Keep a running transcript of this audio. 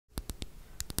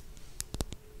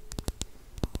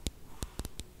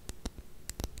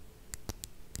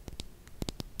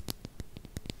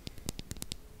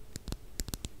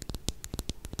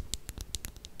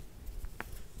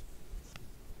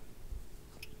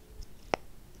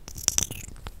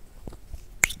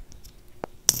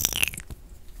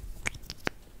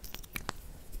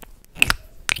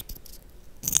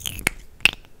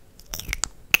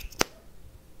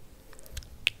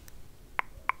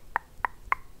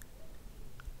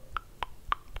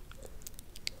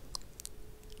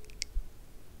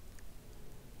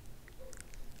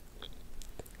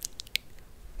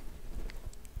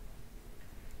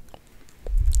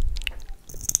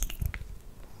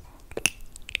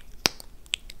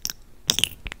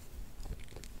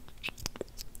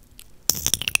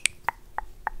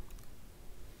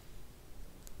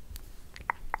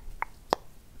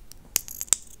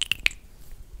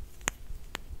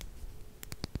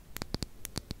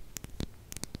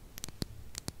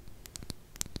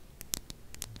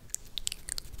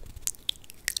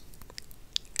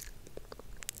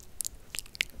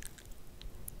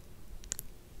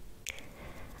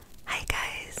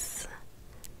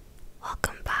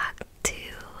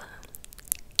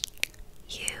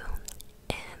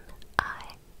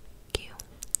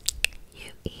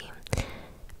Unique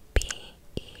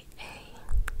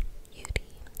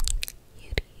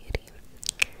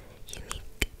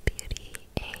Beauty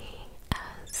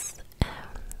ASMR.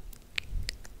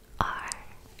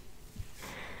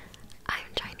 I'm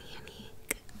Chyna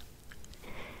Unique,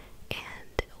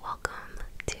 and welcome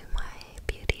to my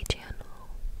beauty channel.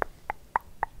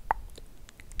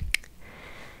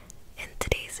 In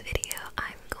today's video,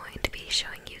 I'm going to be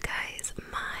showing you guys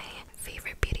my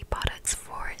favorite beauty products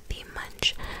for the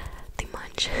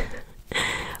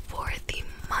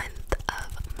month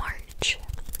of March.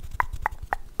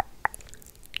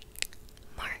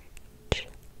 March.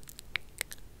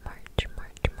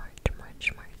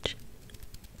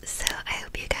 So I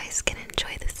hope you guys can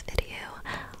enjoy this video.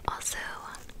 Also,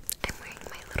 I'm wearing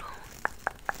my little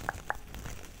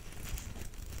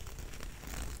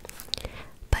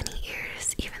bunny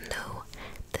ears, even though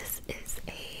this is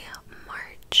a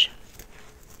March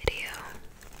video.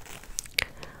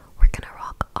 We're gonna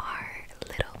rock our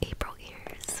little April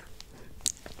ears.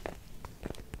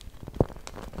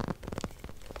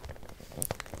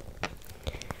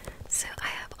 So I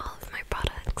have all of my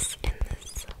products in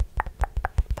this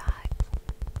bag,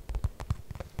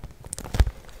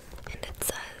 and it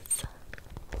says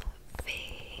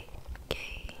Gay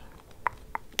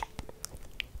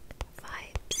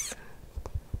Vibes.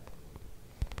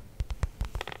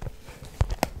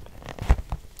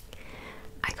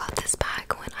 I got this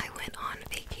bag when I went on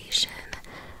vacation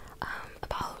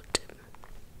about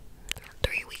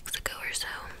 3 weeks ago or so.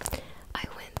 I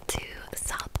went to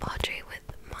South Padre with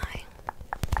my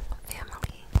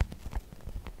family.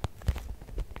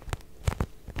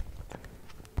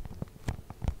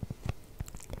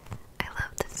 I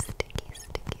love the sticky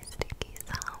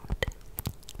sound.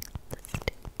 The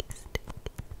sticky.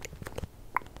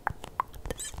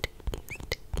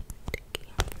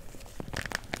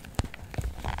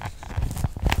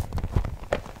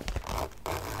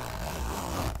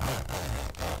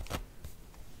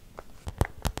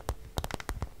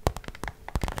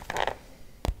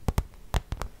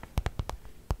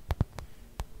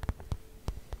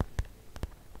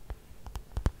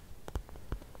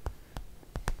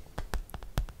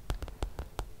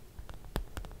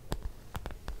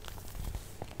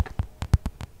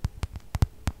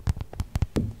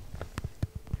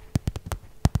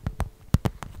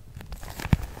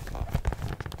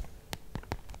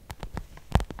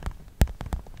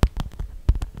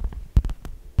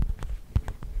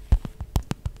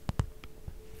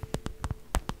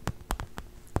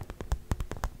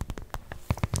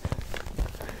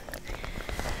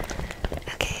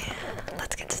 Okay,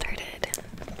 let's get started.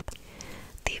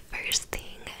 The first thing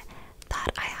that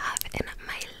I have in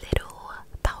my little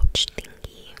pouch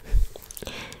thingy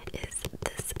is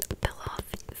this Pillow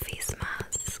face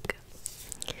mask.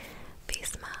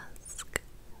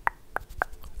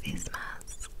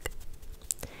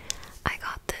 I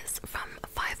got this from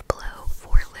Five Below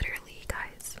for literally,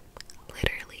 guys,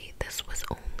 this was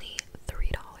only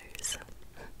 $3.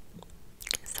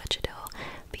 Such a deal,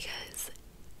 because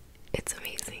it's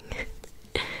amazing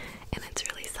and it's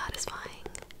really satisfying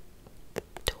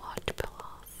to watch peel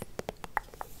off.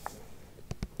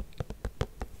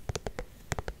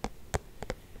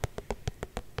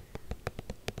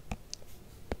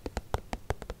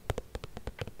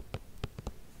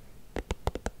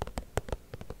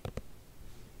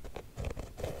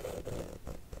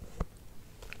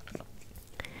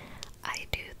 I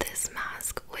do this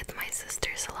mask with my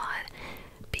sisters a lot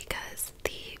because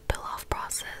the peel off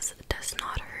process does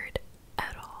not hurt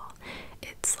at all.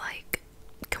 It's like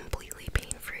completely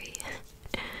pain free.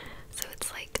 So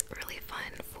it's like really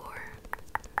fun for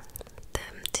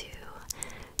them to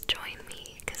join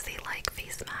me because they like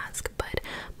face masks, but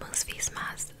most face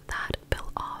masks that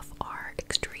peel off are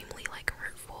extremely like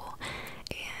hurtful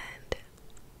and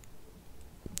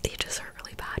they just hurt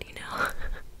really bad, you know.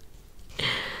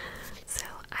 So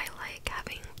I like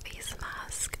having face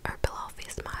masks or peel off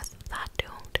face masks that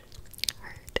don't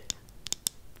hurt.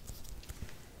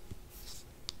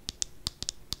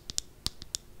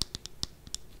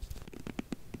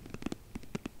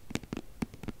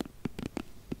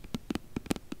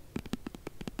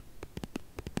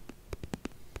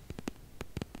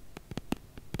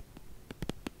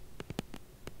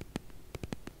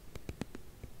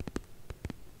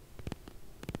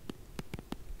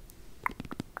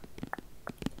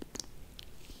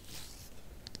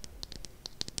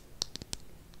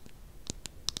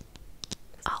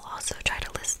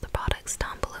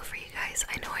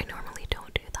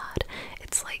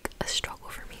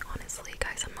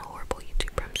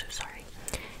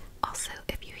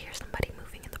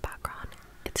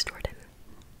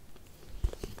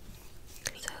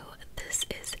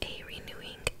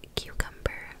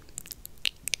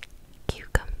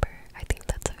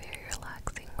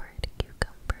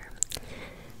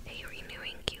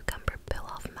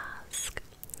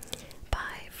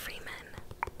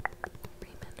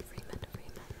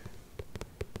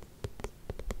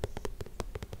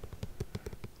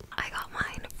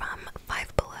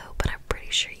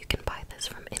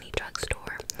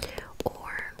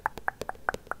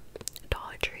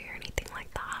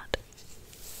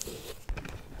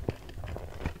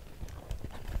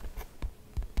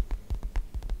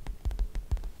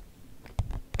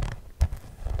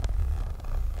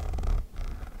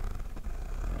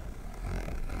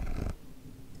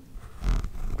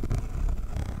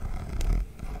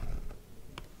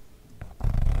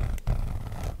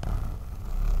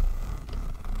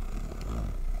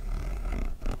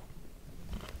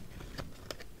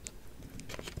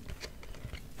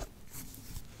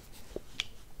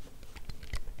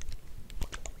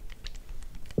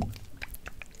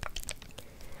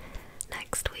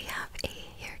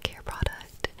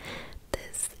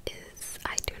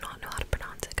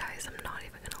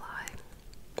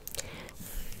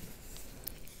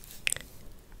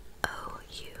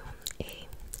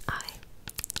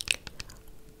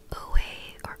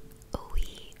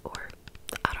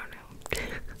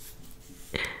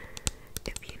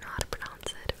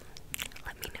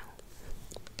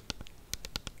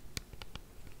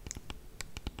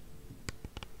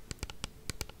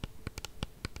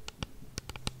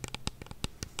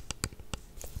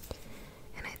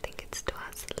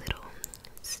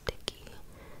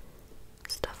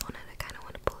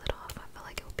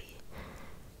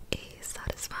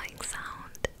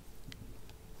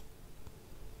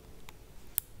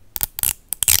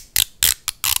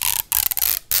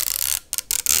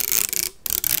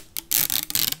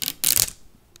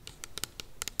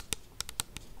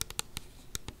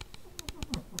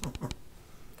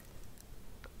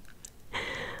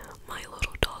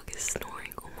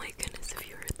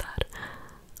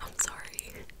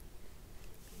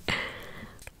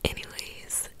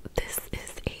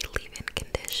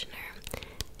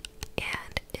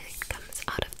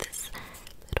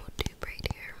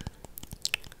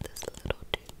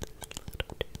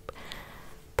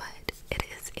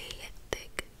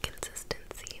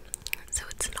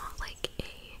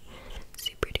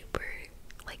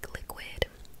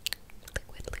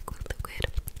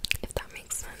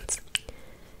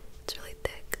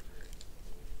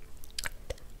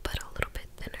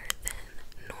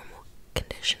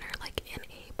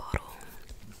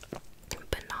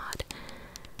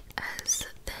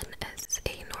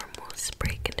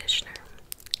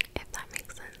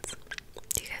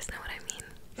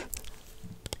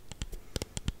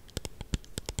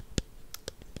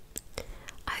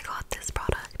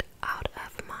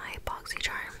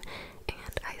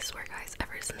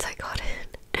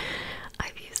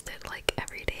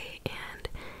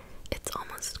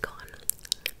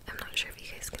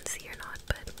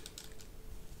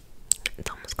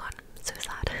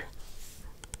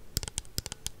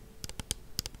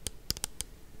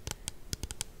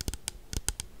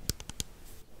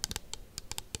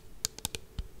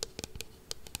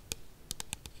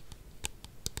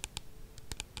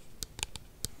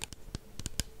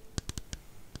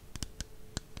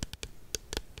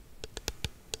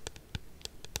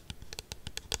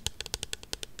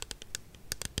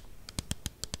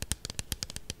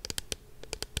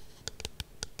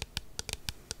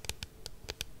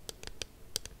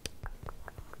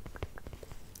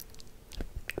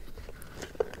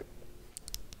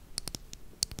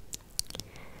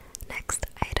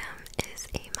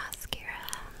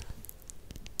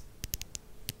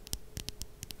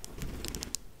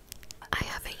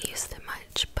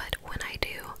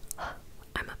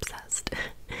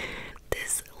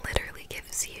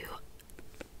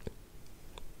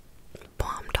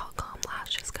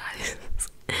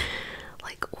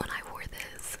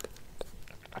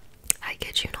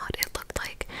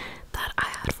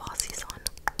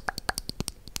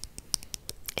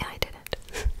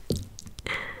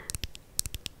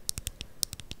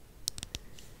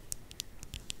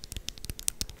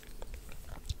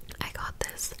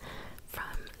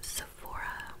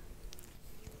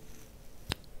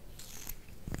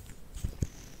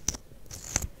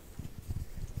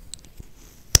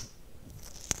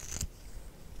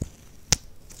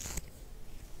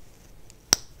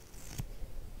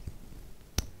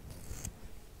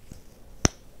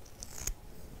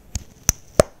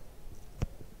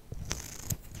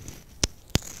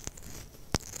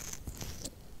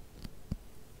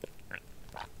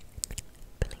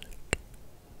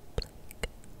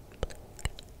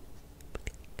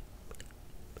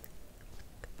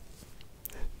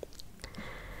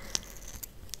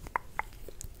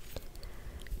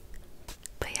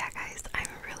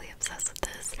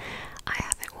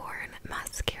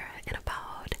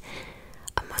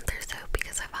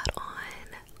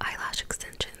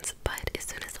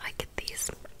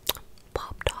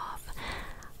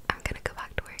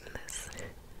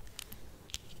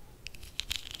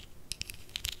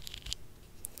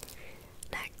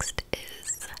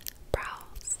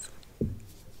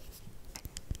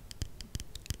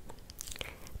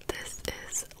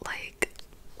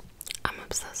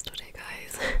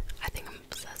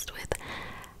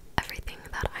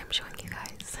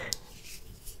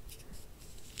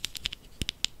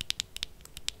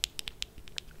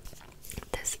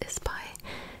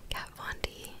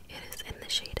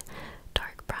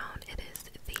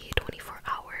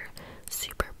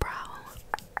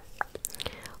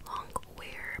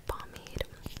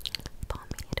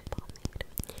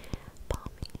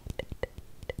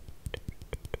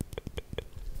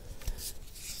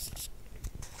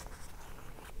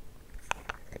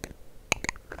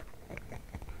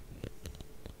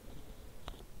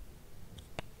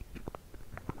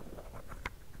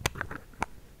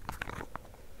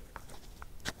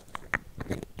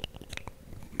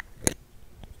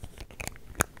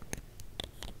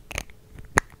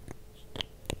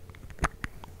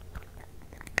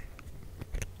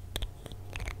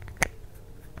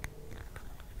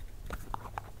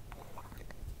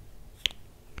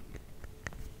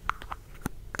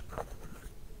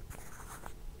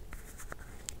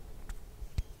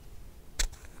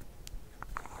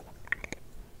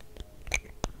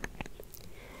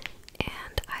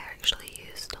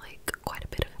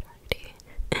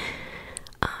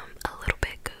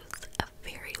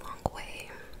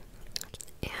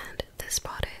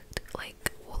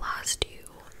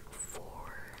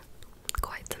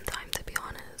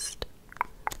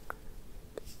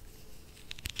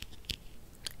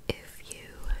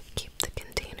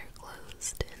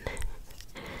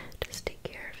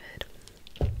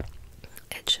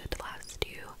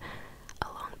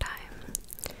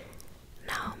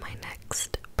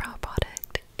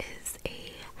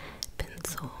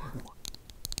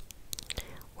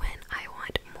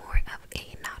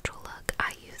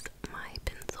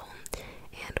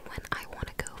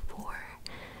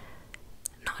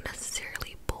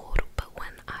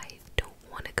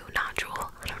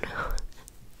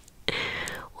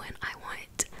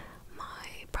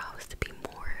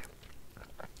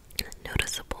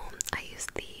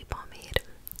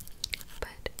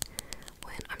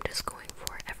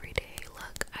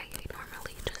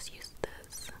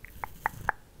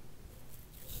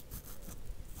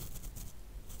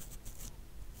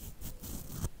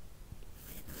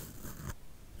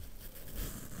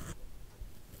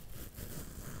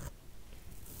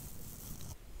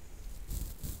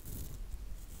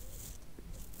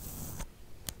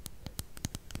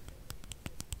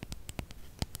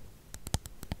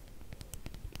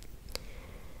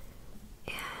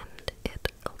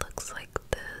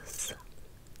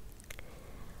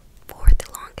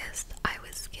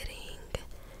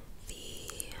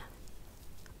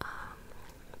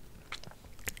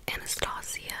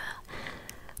 Anastasia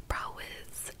brow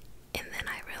wiz, and then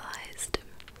I realized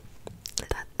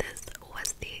that this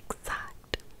was the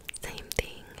exact same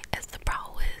thing as the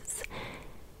brow wiz,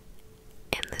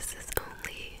 and this is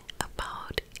only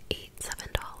about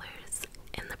 $7,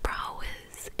 and the brow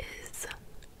wiz is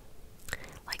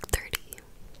like $30.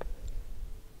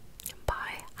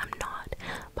 Bye. I'm not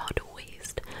about to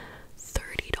waste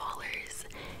 $30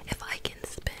 if I can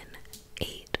spend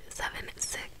 $8, $7,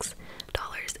 $6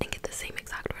 and get the same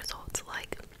exact result.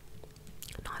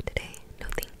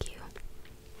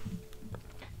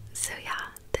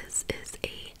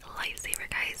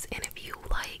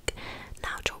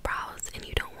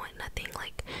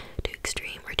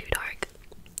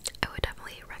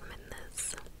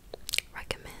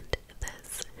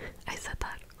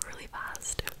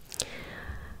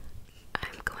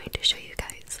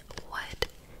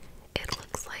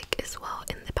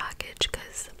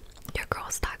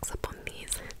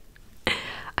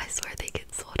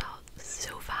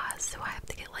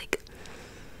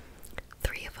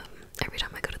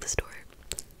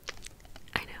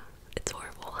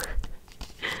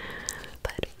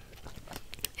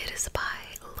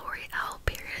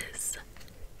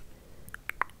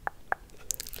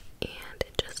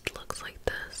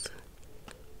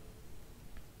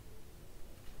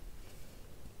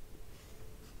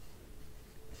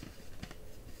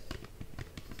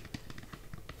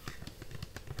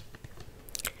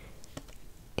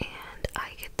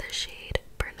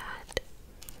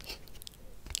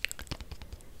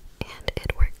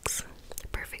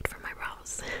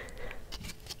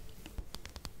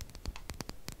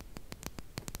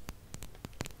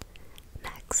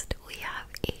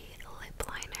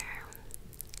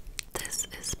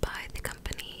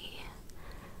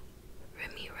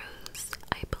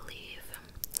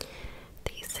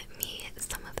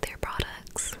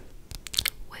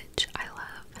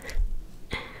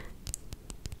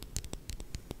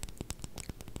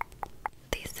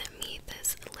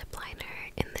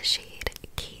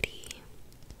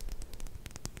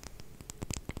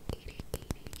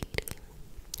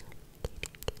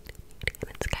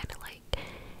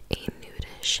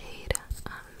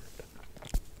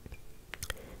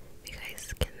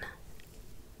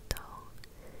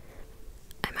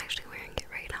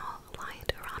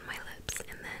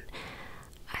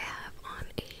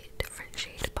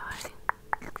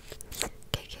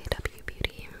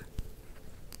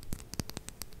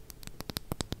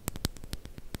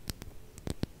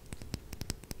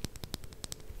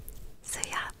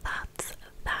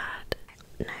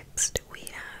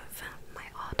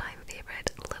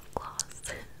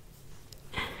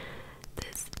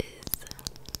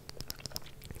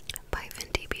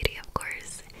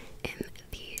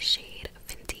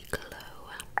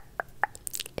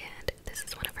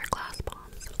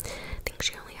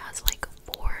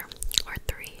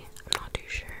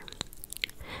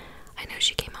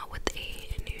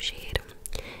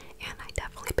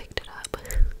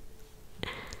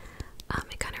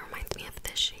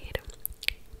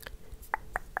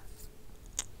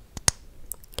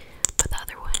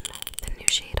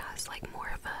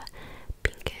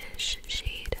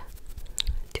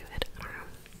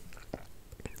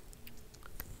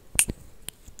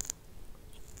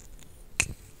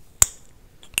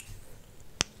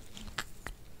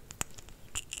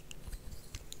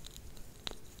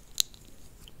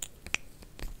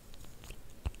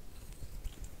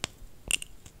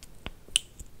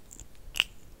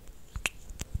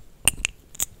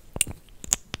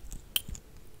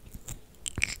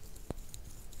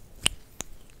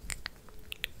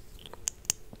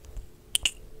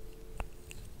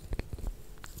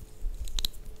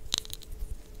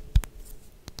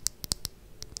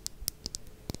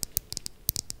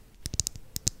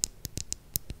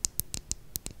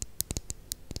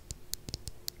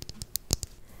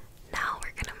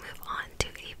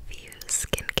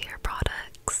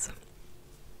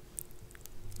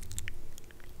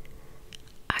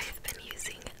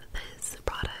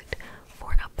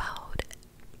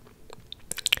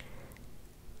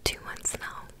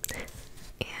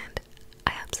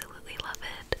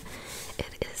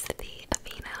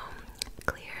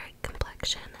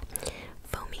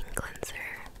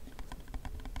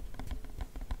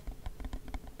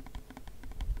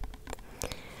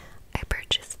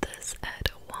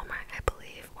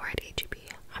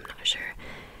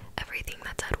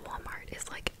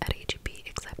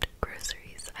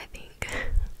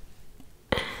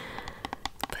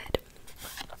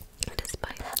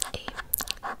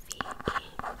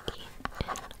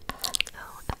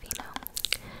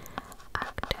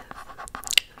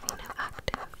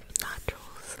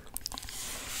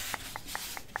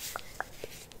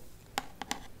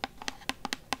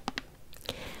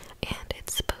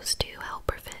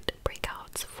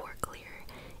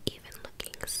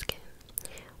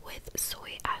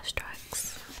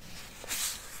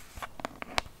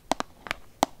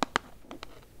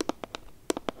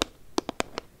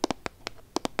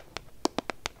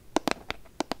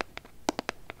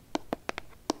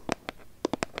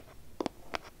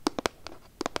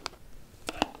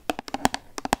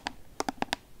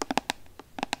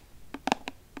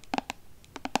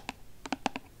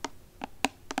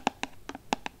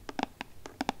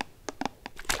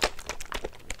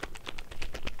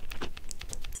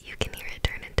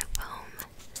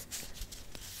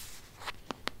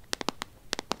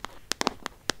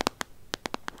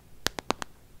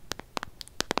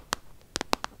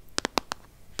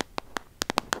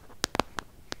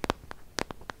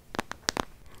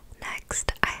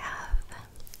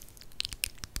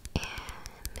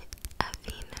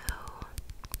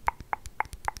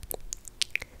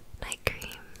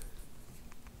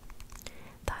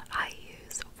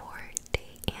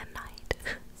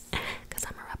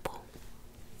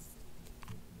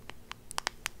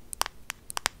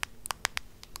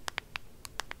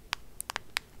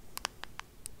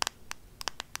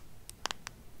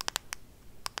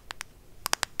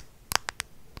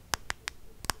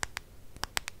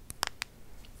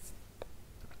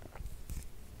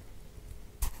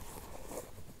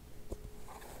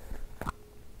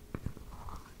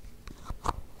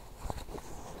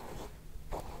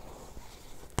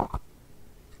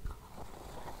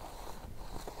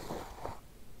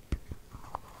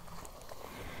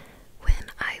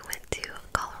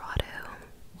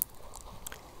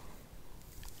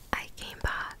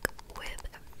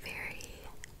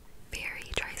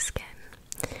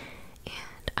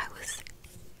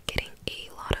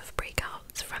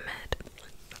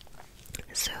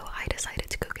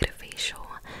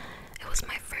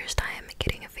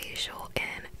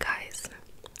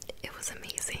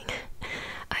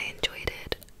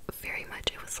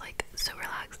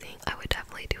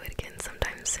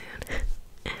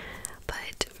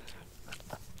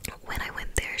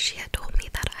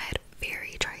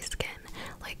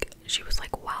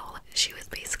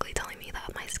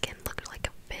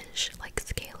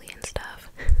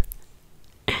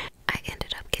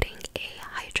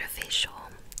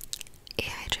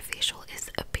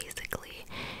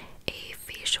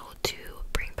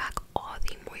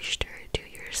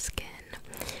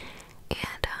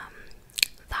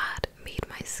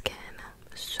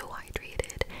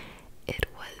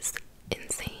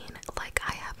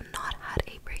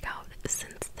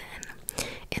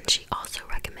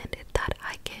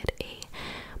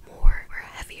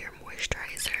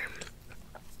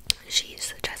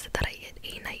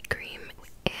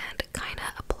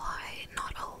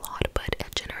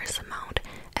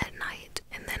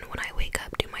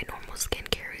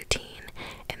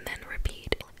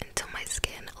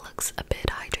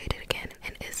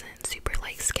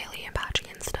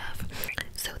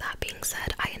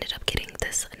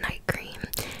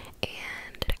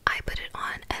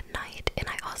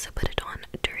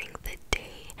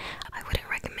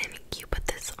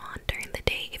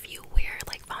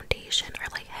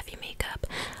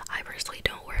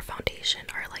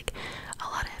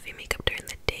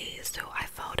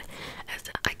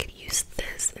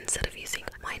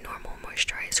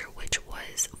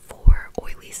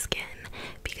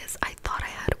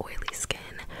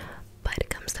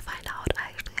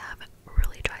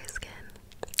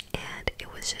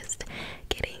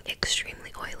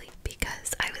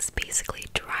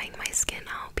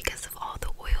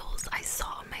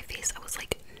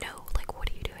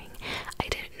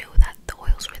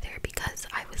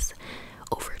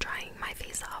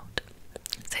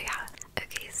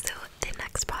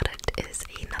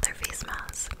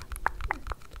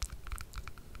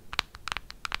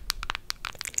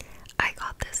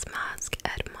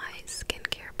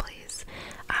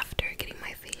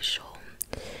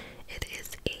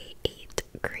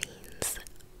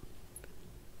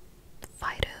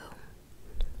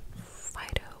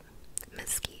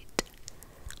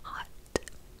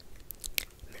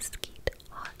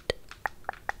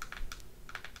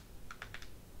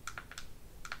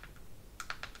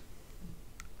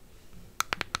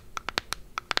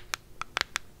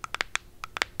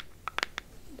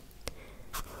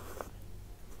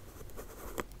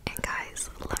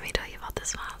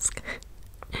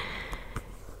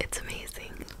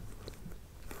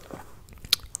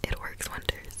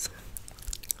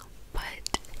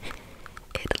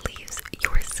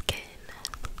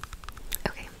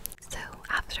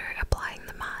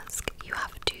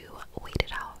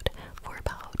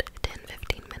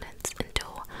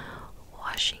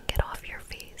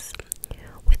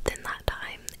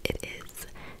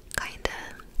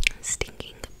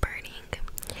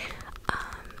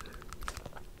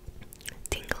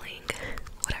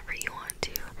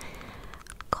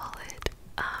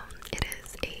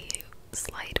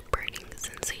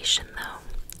 sensation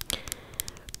though,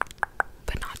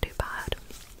 but not too bad.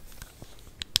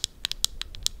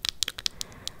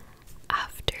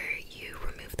 After you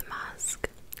remove the mask,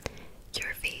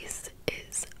 your face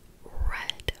is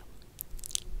red.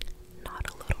 Not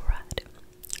a little red.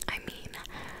 I mean,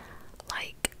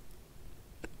 like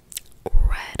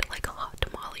red, like a hot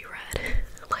tamale red.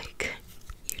 Like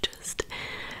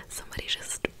somebody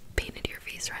just painted your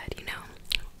face red, you know?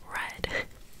 Red.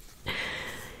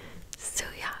 So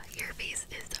yeah, your face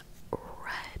is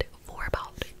red for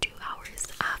about 2 hours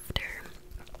after,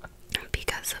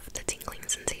 because of the tingling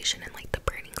sensation and like the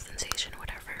burning sensation,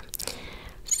 whatever.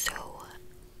 So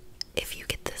if you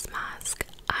get this mask,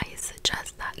 I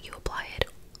suggest that you apply